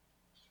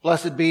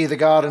Blessed be the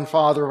God and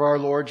Father of our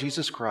Lord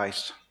Jesus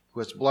Christ, who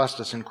has blessed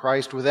us in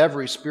Christ with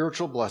every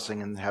spiritual blessing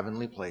in the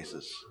heavenly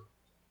places.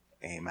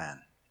 Amen.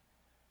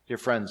 Dear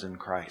friends in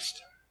Christ,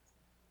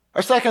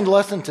 our second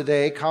lesson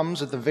today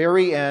comes at the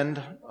very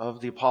end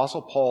of the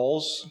Apostle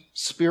Paul's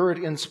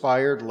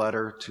Spirit-inspired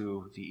letter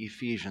to the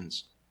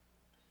Ephesians.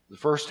 The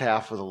first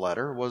half of the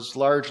letter was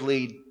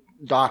largely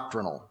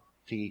doctrinal.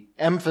 He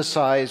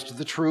emphasized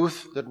the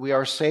truth that we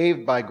are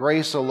saved by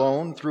grace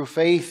alone, through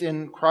faith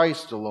in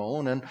Christ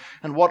alone,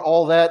 and what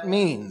all that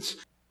means.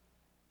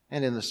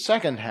 And in the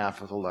second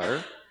half of the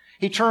letter,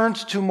 he turned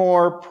to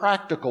more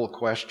practical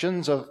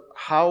questions of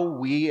how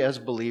we as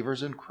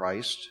believers in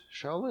Christ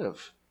shall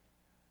live.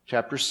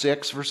 Chapter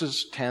 6,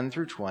 verses 10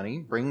 through 20,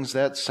 brings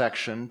that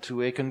section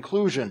to a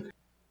conclusion.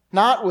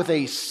 Not with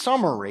a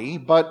summary,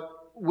 but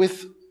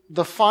with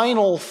the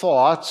final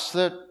thoughts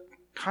that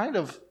kind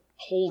of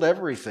hold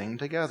everything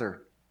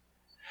together.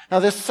 Now,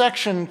 this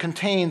section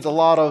contains a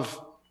lot of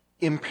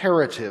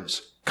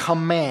imperatives,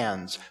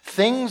 commands,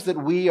 things that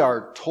we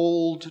are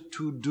told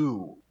to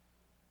do.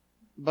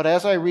 But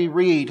as I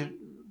reread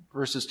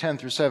verses 10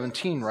 through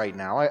 17 right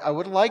now, I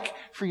would like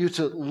for you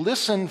to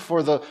listen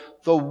for the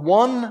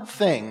one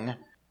thing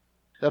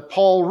that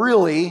Paul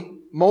really,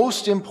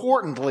 most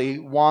importantly,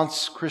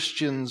 wants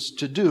Christians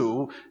to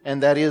do,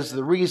 and that is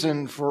the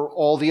reason for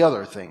all the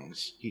other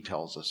things he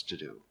tells us to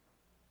do.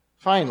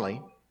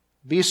 Finally,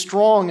 be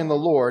strong in the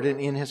Lord and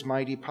in His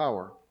mighty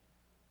power.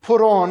 Put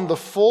on the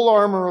full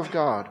armor of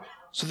God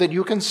so that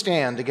you can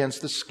stand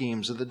against the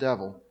schemes of the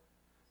devil.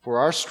 For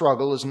our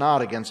struggle is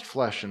not against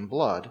flesh and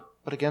blood,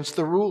 but against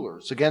the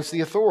rulers, against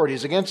the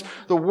authorities, against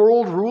the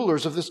world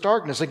rulers of this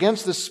darkness,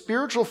 against the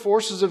spiritual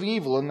forces of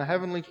evil in the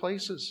heavenly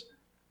places.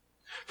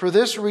 For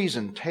this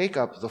reason, take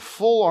up the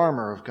full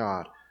armor of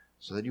God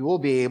so that you will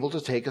be able to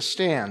take a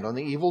stand on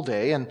the evil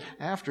day, and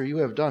after you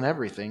have done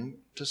everything,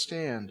 to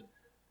stand.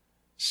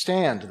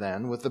 Stand,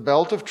 then, with the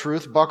belt of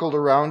truth buckled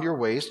around your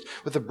waist,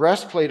 with the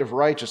breastplate of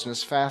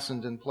righteousness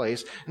fastened in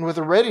place, and with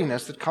the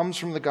readiness that comes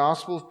from the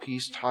gospel of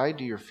peace tied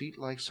to your feet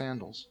like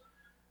sandals.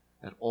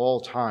 At all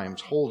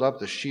times, hold up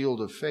the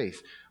shield of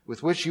faith,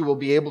 with which you will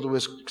be able to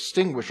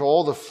extinguish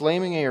all the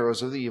flaming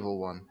arrows of the evil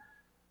one.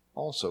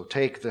 Also,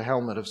 take the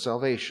helmet of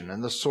salvation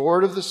and the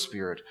sword of the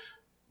Spirit,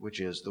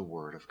 which is the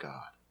Word of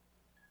God.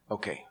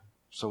 Okay,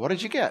 so what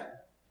did you get?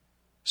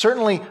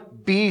 Certainly,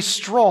 be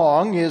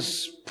strong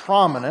is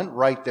prominent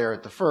right there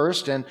at the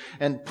first, and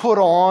put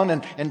on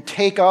and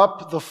take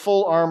up the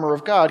full armor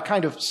of God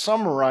kind of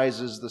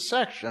summarizes the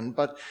section.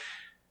 But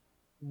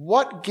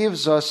what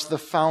gives us the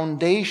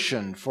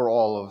foundation for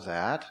all of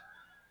that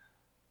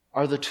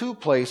are the two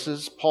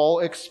places Paul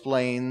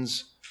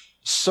explains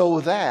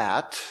so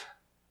that.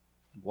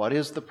 What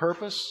is the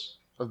purpose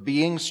of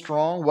being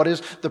strong? What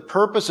is the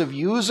purpose of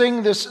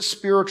using this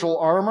spiritual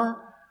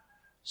armor?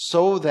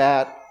 So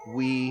that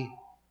we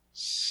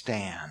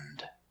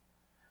stand.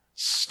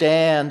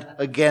 Stand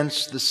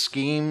against the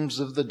schemes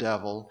of the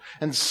devil,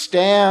 and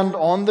stand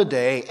on the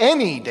day,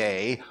 any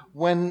day,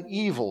 when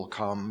evil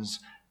comes,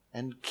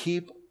 and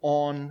keep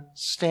on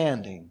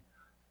standing.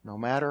 No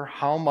matter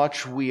how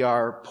much we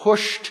are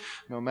pushed,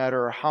 no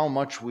matter how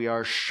much we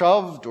are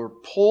shoved or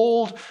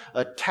pulled,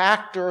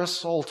 attacked or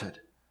assaulted,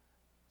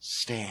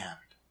 stand.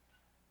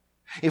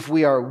 If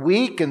we are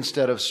weak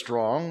instead of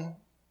strong,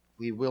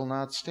 we will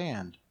not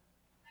stand.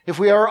 If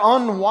we are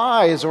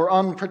unwise or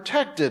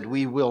unprotected,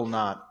 we will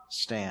not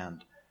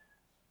stand.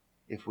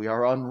 If we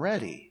are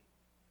unready,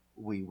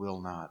 we will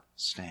not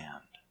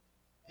stand.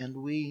 And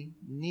we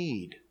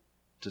need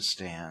to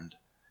stand.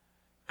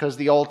 Because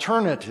the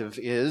alternative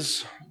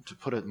is, to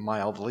put it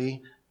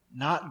mildly,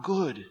 not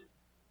good.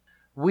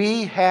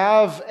 We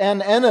have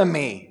an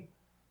enemy.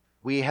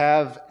 We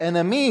have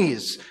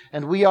enemies,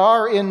 and we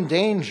are in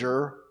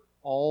danger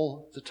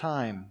all the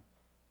time.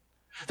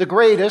 The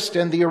greatest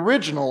and the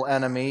original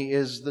enemy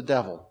is the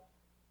devil,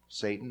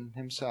 Satan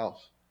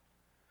himself.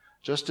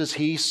 Just as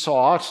he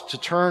sought to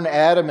turn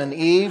Adam and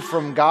Eve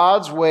from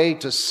God's way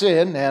to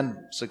sin and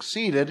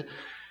succeeded,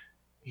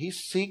 he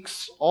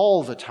seeks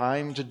all the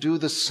time to do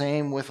the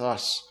same with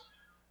us.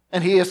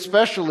 And he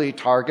especially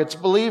targets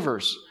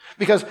believers,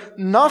 because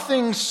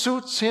nothing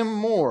suits him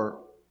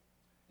more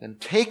than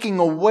taking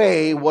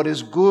away what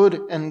is good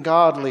and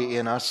godly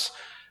in us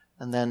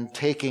and then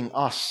taking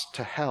us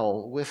to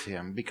hell with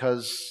him,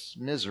 because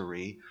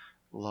misery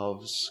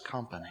loves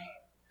company.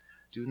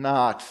 Do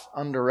not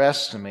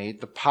underestimate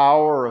the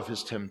power of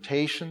his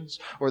temptations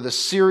or the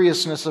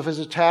seriousness of his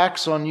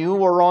attacks on you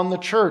or on the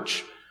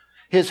church.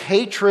 His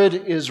hatred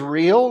is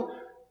real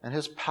and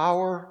his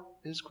power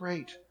is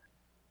great.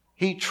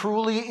 He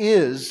truly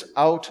is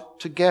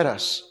out to get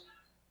us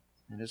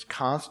and is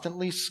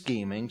constantly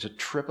scheming to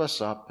trip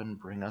us up and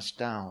bring us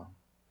down.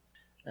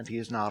 And he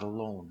is not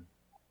alone.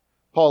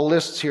 Paul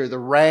lists here the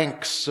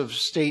ranks of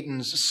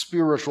Satan's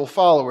spiritual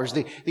followers,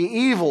 the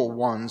evil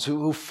ones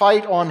who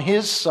fight on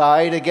his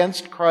side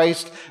against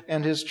Christ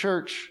and his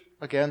church,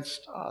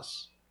 against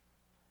us.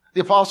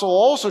 The apostle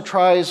also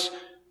tries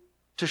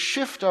to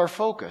shift our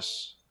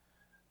focus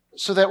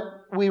so that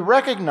we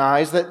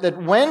recognize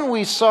that when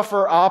we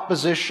suffer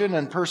opposition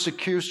and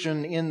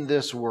persecution in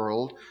this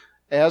world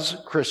as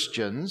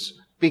Christians,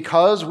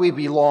 because we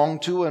belong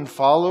to and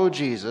follow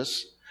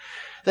Jesus,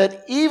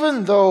 that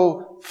even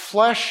though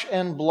flesh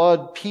and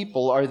blood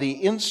people are the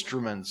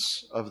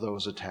instruments of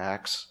those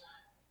attacks,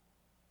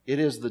 it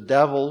is the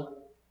devil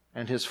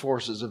and his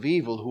forces of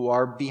evil who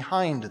are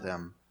behind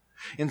them,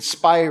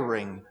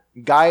 inspiring,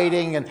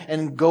 guiding,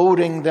 and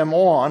goading them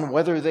on,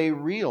 whether they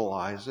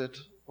realize it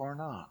or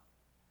not.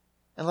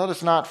 And let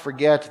us not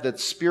forget that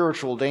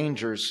spiritual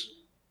dangers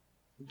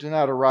do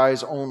not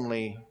arise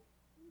only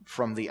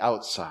from the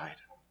outside.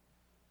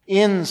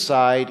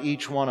 Inside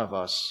each one of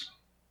us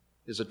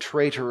is a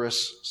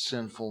traitorous,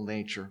 sinful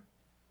nature,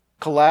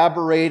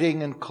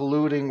 collaborating and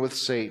colluding with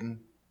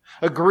Satan,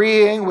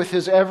 agreeing with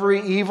his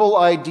every evil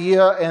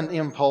idea and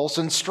impulse,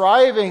 and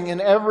striving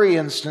in every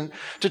instant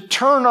to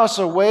turn us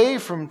away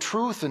from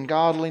truth and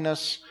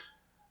godliness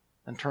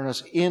and turn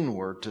us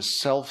inward to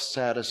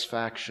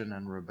self-satisfaction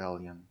and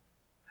rebellion.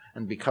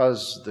 And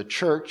because the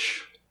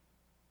church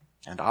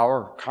and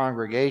our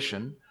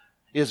congregation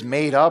is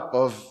made up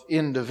of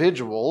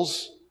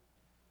individuals,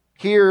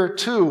 here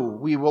too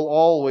we will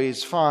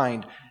always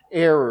find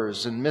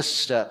errors and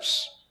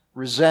missteps,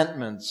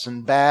 resentments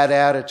and bad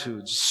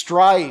attitudes,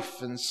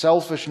 strife and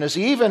selfishness,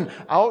 even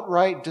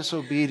outright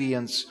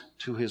disobedience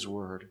to His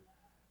word.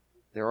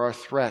 There are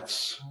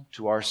threats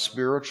to our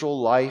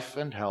spiritual life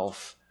and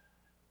health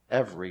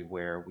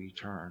everywhere we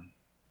turn,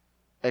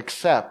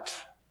 except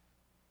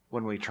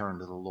when we turn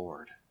to the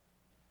Lord.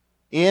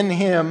 In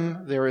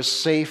Him there is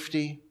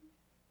safety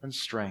and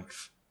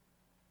strength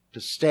to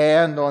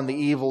stand on the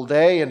evil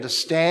day and to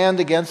stand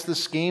against the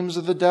schemes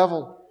of the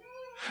devil.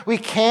 We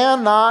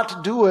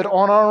cannot do it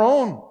on our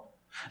own.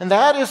 And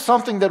that is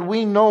something that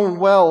we know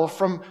well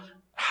from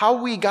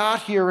how we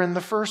got here in the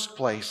first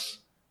place.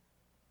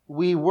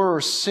 We were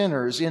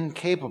sinners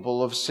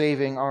incapable of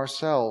saving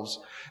ourselves,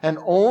 and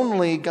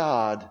only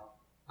God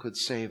could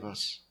save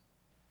us.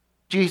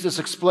 Jesus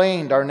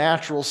explained our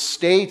natural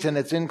state and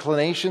its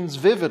inclinations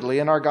vividly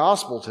in our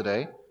gospel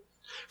today.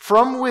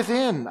 From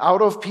within,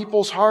 out of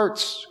people's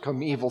hearts,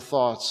 come evil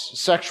thoughts,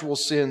 sexual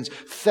sins,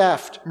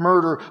 theft,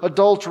 murder,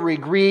 adultery,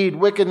 greed,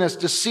 wickedness,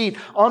 deceit,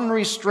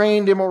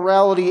 unrestrained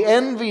immorality,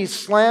 envy,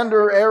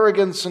 slander,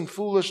 arrogance, and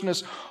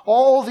foolishness.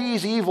 All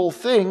these evil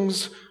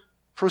things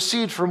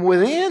proceed from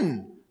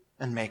within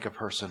and make a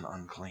person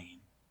unclean.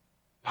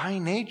 By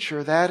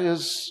nature, that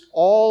is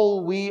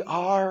all we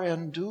are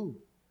and do.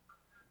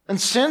 And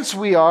since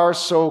we are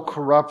so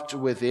corrupt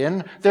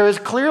within, there is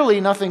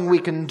clearly nothing we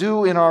can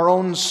do in our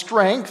own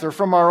strength or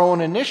from our own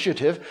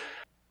initiative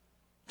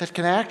that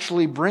can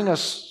actually bring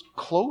us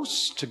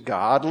close to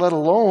God, let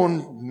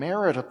alone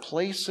merit a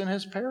place in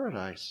His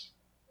paradise.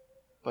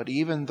 But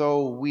even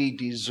though we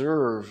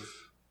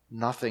deserve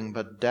nothing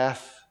but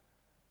death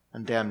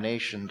and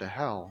damnation to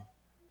hell,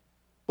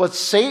 what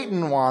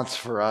Satan wants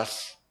for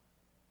us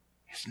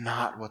is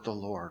not what the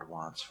Lord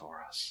wants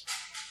for us.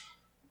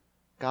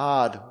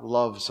 God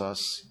loves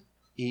us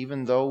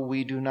even though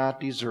we do not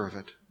deserve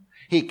it.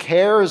 He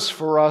cares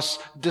for us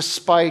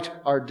despite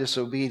our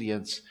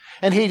disobedience.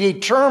 And He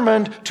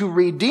determined to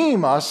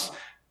redeem us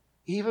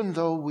even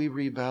though we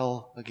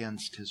rebel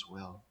against His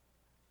will.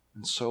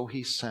 And so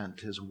He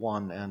sent His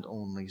one and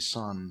only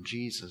Son,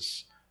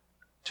 Jesus,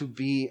 to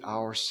be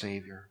our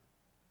Savior.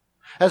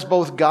 As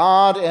both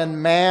God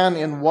and man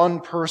in one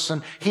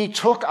person, He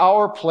took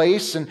our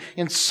place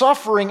in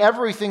suffering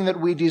everything that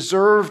we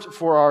deserved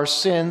for our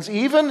sins,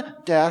 even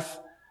death.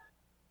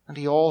 And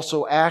He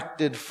also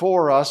acted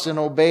for us in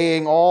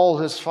obeying all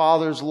His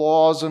Father's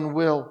laws and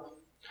will,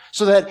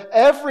 so that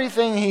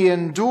everything He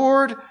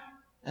endured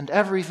and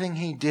everything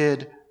He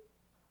did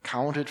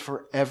counted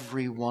for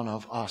every one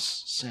of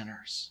us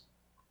sinners.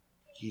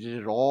 He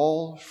did it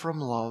all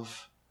from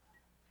love,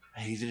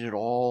 and He did it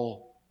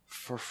all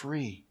for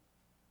free.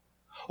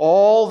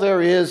 All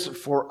there is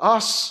for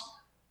us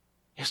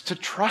is to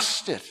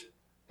trust it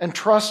and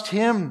trust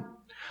Him,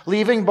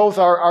 leaving both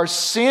our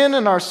sin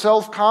and our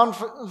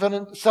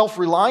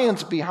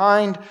self-reliance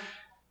behind,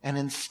 and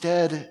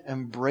instead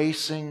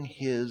embracing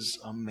His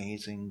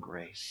amazing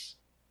grace.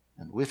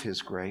 And with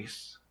His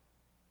grace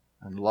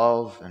and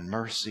love and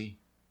mercy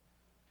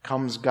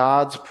comes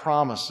God's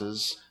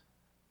promises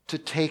to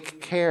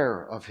take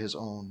care of His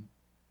own,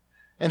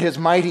 and His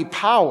mighty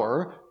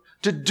power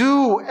to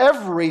do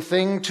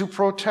everything to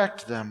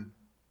protect them.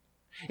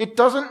 It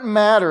doesn't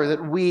matter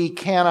that we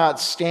cannot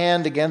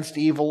stand against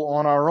evil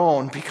on our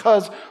own,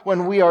 because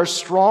when we are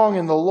strong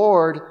in the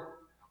Lord,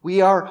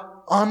 we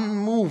are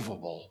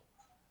unmovable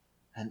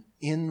and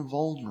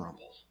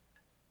invulnerable.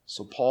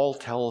 So Paul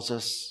tells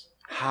us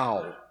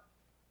how.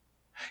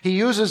 He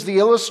uses the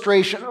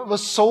illustration of a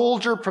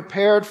soldier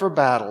prepared for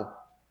battle,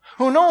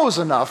 who knows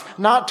enough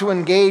not to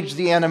engage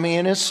the enemy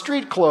in his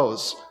street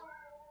clothes,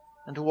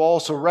 and who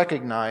also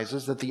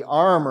recognizes that the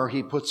armor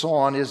he puts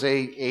on is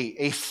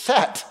a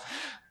set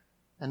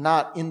and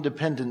not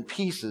independent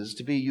pieces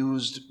to be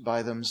used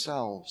by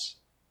themselves.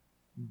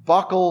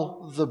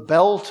 Buckle the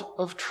belt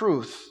of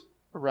truth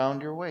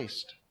around your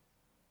waist.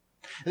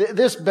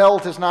 This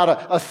belt is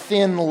not a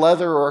thin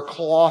leather or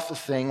cloth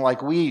thing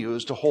like we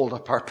use to hold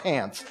up our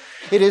pants.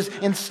 It is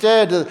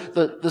instead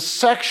the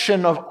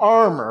section of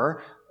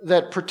armor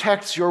that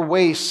protects your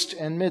waist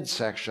and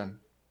midsection.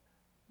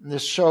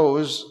 This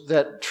shows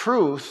that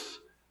truth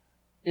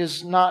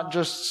is not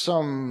just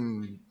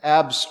some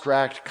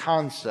abstract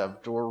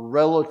concept or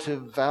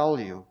relative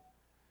value.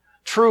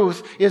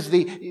 Truth is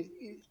the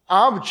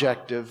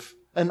objective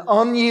and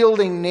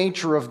unyielding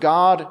nature of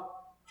God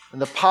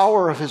and the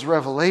power of His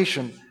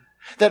revelation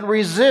that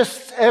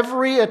resists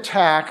every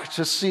attack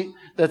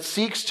that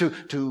seeks to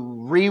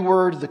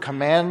reword the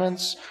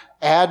commandments,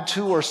 add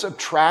to or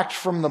subtract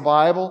from the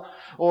Bible,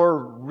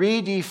 or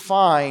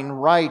redefine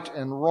right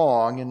and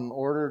wrong in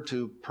order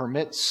to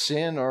permit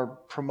sin or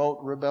promote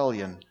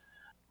rebellion.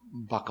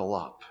 Buckle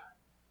up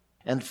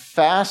and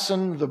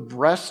fasten the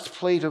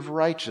breastplate of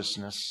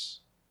righteousness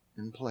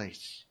in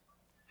place.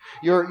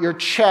 Your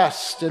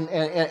chest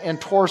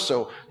and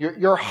torso,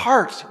 your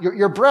heart,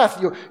 your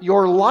breath,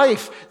 your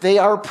life, they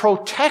are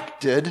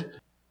protected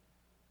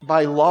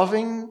by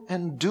loving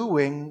and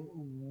doing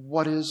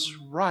what is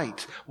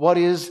right, what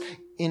is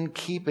in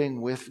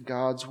keeping with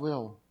God's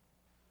will.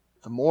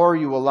 The more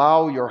you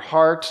allow your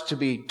heart to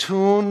be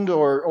tuned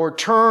or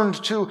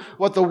turned to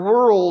what the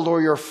world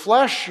or your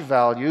flesh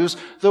values,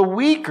 the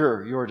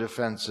weaker your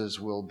defenses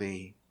will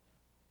be.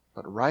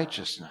 But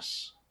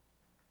righteousness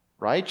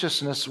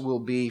will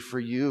be for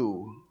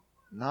you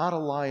not a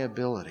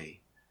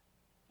liability,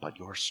 but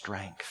your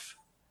strength.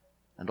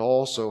 And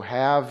also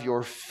have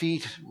your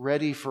feet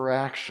ready for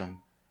action,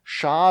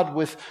 shod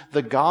with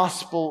the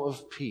gospel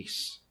of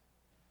peace.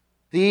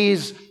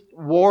 These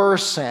war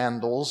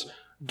sandals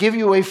give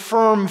you a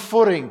firm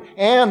footing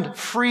and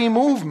free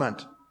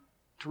movement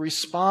to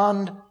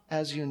respond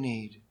as you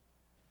need.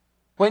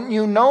 When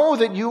you know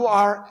that you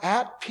are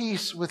at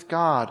peace with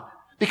God,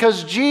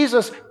 because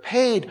Jesus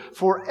paid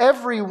for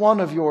every one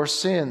of your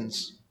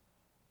sins,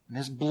 and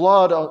His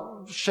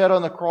blood shed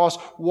on the cross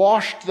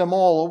washed them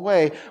all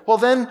away, well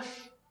then,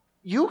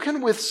 you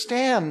can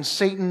withstand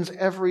Satan's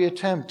every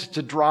attempt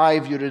to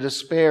drive you to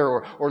despair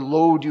or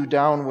load you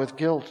down with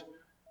guilt.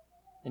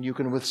 And you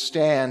can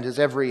withstand his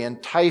every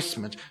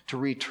enticement to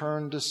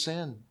return to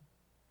sin.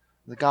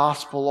 The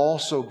gospel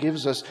also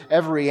gives us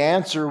every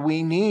answer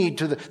we need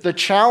to the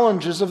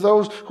challenges of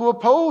those who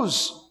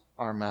oppose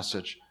our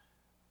message,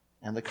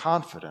 and the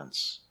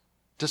confidence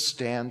to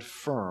stand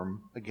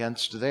firm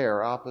against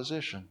their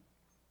opposition.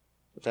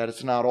 But that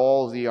is not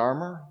all of the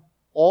armor.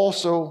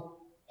 Also,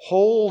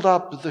 hold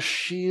up the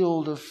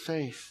shield of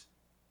faith.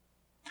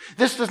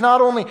 This does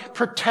not only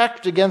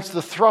protect against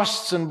the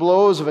thrusts and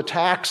blows of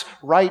attacks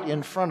right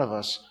in front of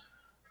us,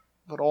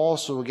 but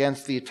also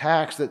against the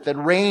attacks that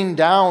rain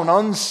down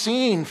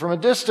unseen from a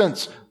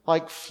distance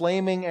like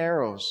flaming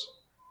arrows.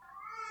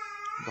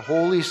 The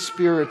Holy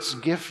Spirit's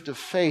gift of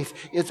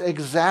faith is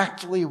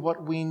exactly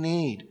what we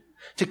need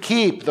to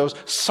keep those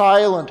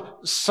silent,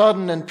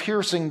 sudden, and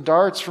piercing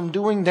darts from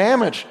doing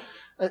damage.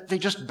 They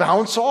just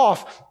bounce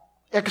off,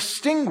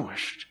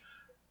 extinguished,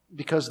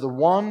 because the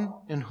one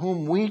in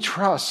whom we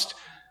trust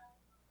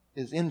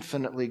is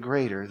infinitely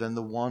greater than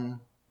the one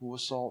who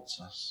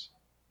assaults us.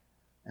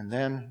 And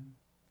then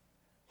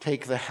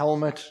take the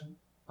helmet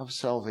of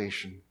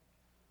salvation,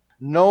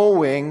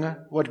 knowing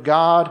what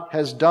God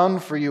has done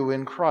for you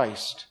in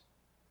Christ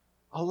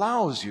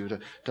allows you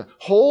to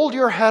hold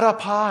your head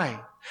up high,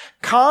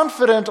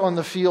 confident on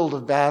the field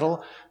of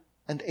battle,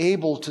 and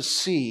able to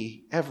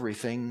see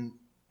everything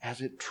as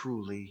it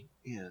truly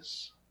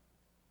is.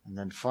 And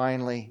then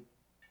finally,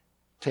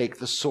 take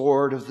the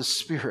sword of the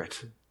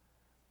Spirit,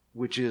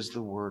 which is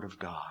the Word of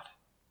God.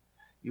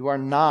 You are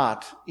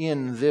not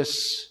in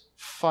this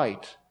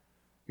fight.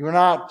 You are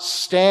not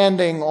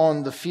standing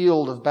on the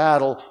field of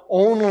battle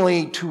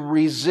only to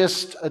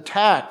resist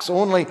attacks,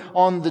 only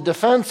on the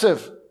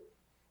defensive.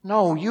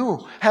 No,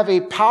 you have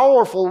a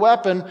powerful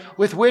weapon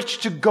with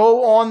which to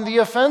go on the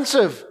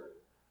offensive.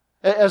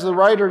 As the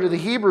writer to the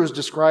Hebrews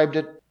described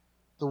it,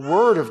 the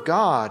Word of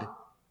God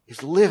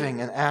is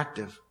living and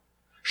active,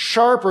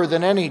 sharper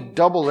than any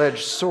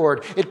double-edged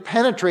sword. It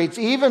penetrates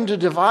even to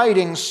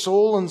dividing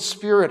soul and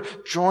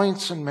spirit,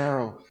 joints and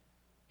marrow,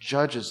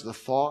 judges the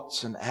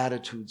thoughts and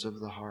attitudes of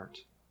the heart.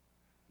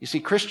 You see,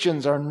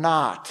 Christians are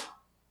not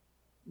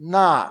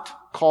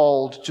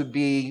called to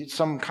be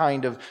some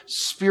kind of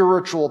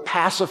spiritual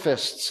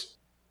pacifists.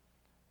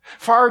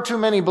 Far too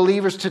many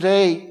believers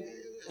today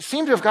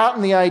seem to have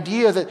gotten the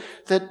idea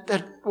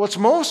that what's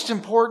most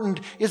important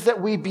is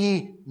that we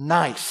be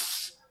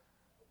nice.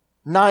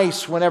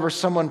 Nice whenever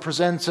someone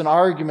presents an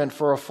argument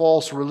for a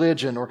false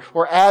religion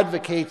or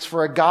advocates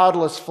for a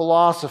godless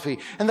philosophy,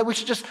 and that we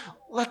should just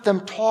let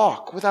them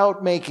talk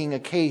without making a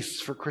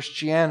case for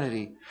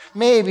Christianity.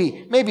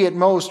 Maybe at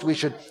most we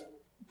should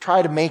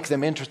try to make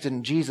them interested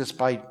in Jesus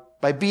by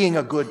being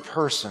a good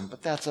person,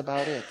 but that's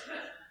about it.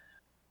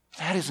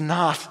 That is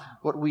not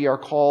what we are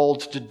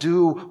called to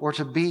do or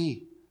to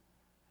be.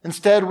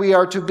 Instead, we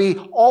are to be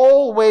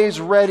always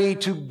ready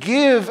to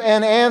give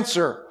an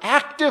answer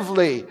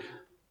actively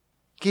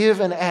give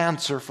an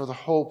answer for the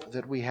hope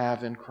that we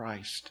have in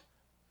Christ.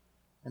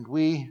 And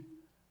we,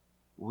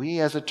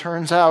 as it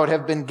turns out,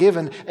 have been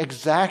given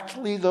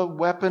exactly the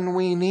weapon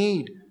we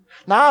need,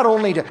 not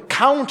only to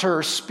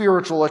counter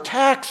spiritual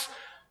attacks,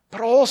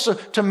 but also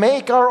to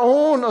make our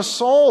own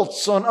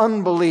assaults on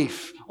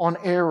unbelief, on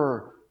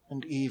error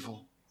and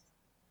evil.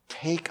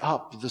 Take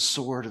up the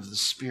sword of the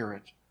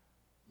Spirit,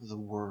 the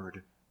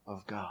Word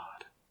of God.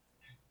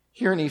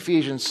 Here in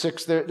Ephesians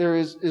 6, there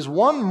is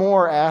one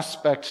more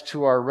aspect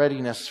to our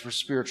readiness for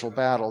spiritual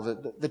battle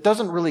that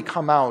doesn't really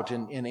come out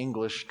in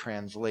English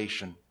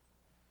translation.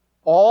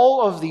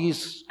 All of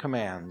these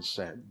commands,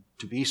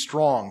 to be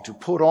strong, to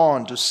put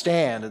on, to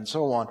stand, and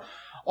so on,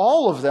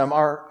 all of them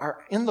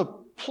are in the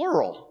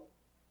plural.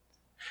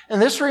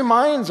 And this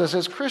reminds us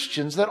as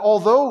Christians that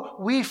although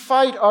we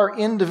fight our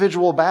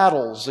individual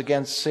battles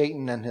against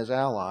Satan and his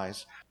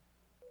allies,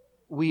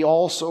 we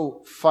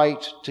also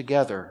fight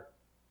together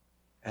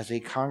as a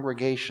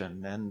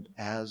congregation and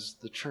as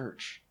the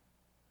church.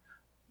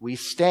 We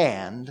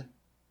stand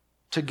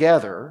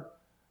together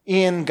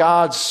in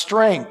God's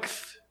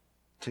strength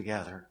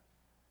together.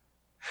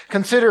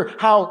 Consider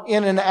how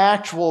in an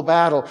actual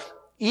battle,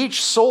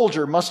 each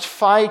soldier must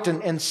fight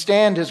and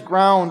stand his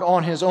ground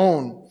on his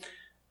own.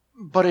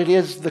 But it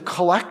is the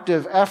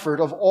collective effort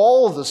of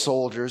all the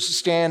soldiers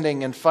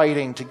standing and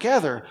fighting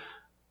together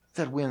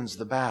that wins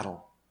the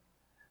battle.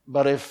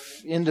 But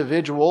if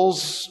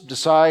individuals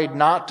decide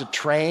not to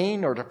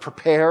train or to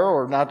prepare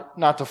or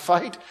not to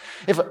fight,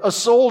 if a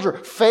soldier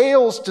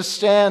fails to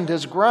stand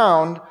his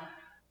ground,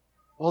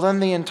 well, then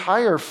the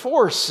entire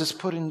force is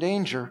put in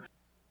danger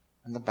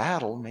and the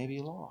battle may be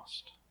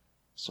lost.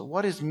 So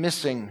what is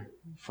missing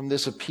from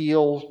this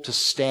appeal to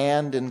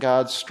stand in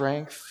God's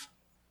strength?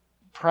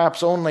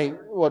 Perhaps only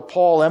what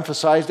Paul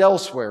emphasized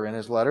elsewhere in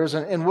his letters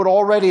and would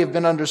already have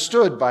been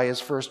understood by his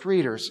first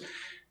readers.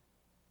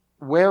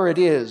 Where it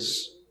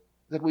is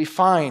that we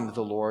find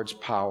the Lord's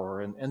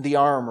power and the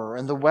armor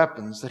and the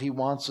weapons that he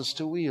wants us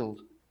to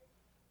wield.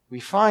 We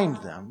find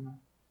them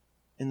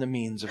in the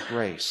means of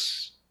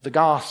grace, the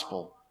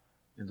gospel,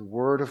 in the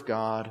Word of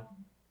God,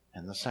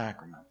 and the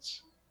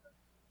sacraments.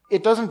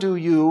 It doesn't do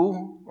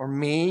you or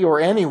me or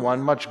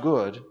anyone much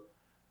good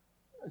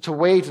to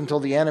wait until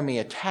the enemy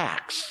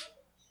attacks,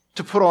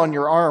 to put on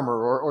your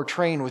armor or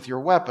train with your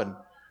weapon.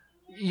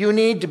 You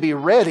need to be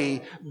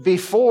ready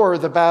before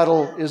the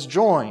battle is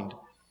joined.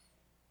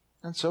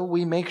 And so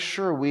we make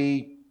sure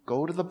we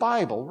go to the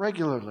Bible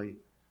regularly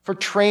for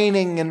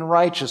training in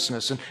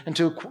righteousness and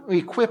to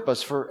equip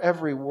us for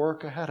every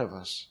work ahead of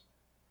us.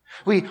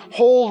 We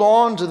hold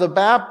on to the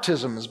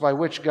baptisms by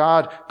which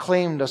God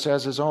claimed us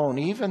as his own,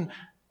 even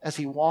as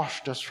he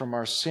washed us from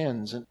our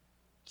sins. And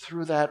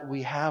through that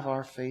we have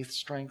our faith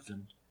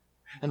strengthened.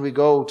 And we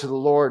go to the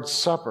Lord's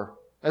Supper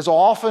as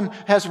often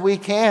as we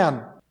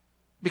can,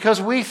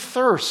 because we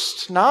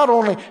thirst not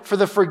only for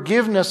the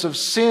forgiveness of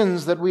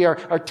sins that we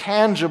are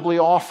tangibly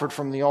offered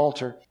from the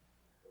altar,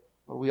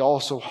 but we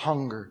also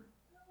hunger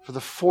for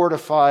the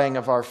fortifying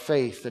of our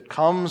faith that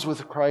comes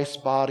with Christ's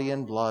body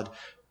and blood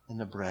in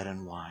the bread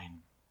and wine.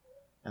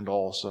 And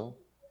also,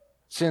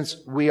 since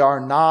we are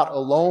not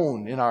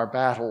alone in our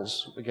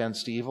battles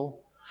against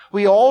evil,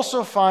 we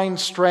also find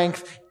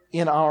strength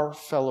in our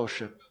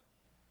fellowship,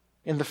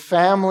 in the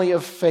family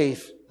of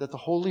faith that the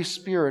Holy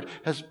Spirit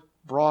has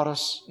brought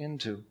us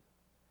into.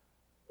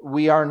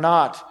 We are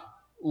not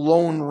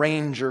Lone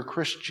Ranger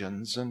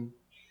Christians and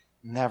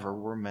never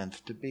were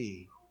meant to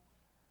be.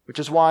 Which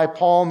is why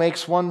Paul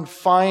makes one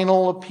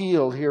final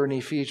appeal here in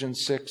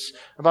Ephesians 6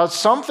 about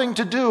something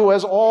to do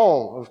as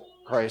all of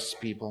Christ's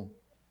people.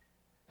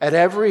 At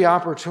every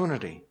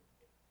opportunity,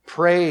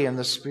 pray in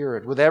the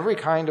Spirit with every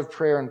kind of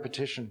prayer and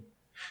petition.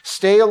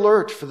 Stay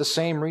alert for the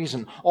same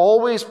reason,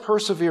 always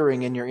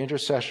persevering in your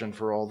intercession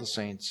for all the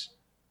saints.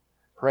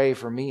 Pray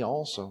for me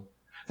also,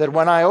 that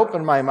when I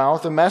open my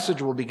mouth, a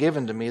message will be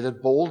given to me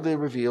that boldly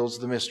reveals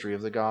the mystery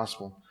of the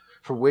gospel,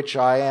 for which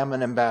I am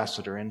an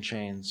ambassador in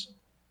chains.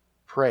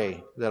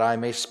 Pray that I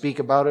may speak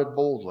about it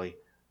boldly,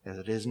 as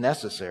it is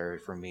necessary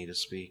for me to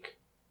speak.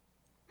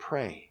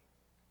 Pray.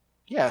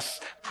 Yes,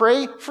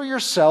 pray for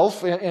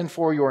yourself and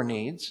for your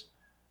needs,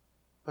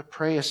 but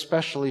pray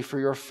especially for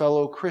your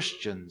fellow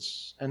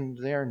Christians and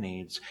their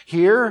needs,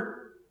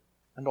 here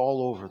and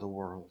all over the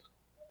world.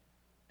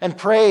 And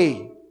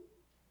pray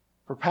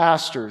for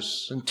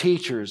pastors and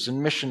teachers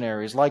and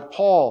missionaries like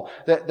Paul,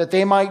 that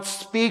they might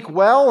speak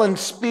well and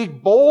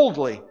speak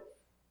boldly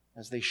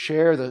as they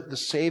share the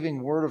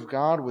saving word of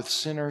God with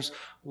sinners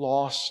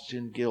lost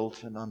in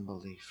guilt and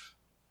unbelief.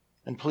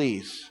 And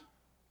please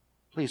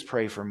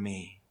pray for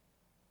me.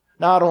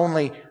 Not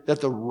only that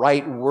the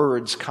right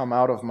words come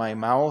out of my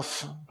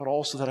mouth, but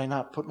also that I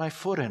not put my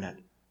foot in it.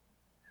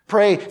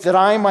 Pray that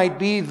I might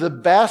be the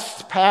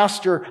best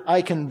pastor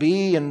I can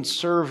be and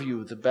serve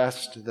you the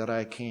best that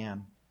I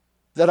can.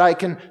 That I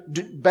can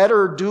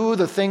better do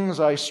the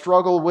things I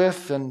struggle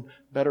with and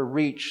better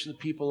reach the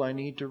people I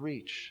need to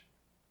reach.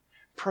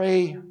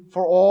 Pray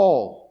for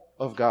all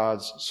of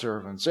God's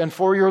servants and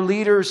for your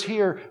leaders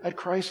here at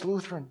Christ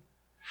Lutheran.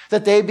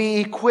 that they be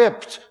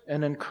equipped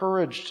and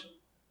encouraged,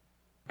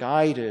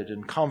 guided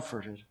and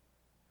comforted,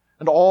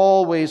 and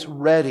always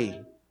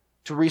ready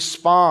to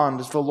respond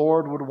as the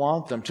Lord would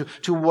want them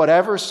to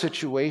whatever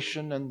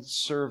situation and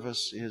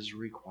service is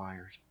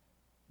required.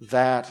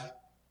 That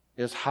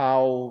is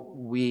how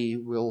we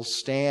will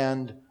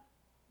stand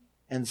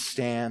and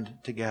stand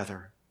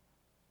together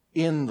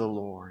in the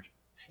Lord,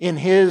 in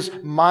His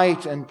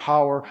might and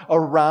power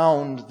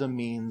around the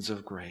means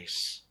of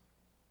grace.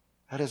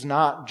 That is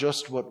not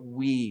just what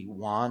we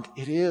want,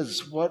 it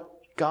is what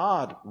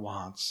God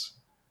wants.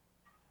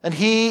 And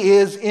He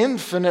is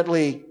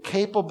infinitely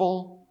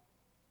capable,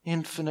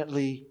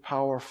 infinitely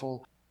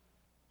powerful,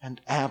 and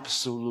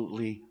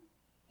absolutely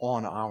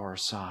on our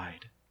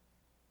side.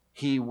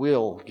 He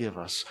will give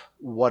us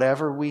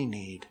whatever we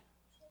need,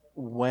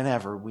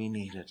 whenever we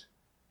need it.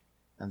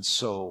 And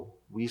so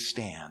we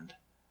stand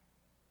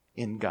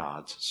in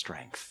God's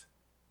strength.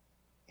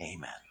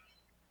 Amen.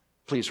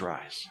 Please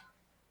rise.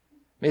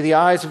 May the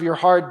eyes of your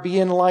heart be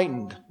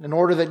enlightened, in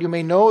order that you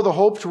may know the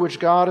hope to which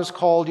God has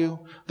called you,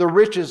 the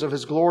riches of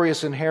His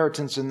glorious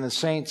inheritance in the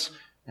saints,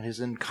 and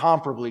His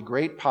incomparably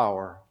great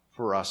power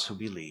for us who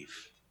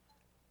believe.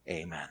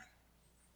 Amen.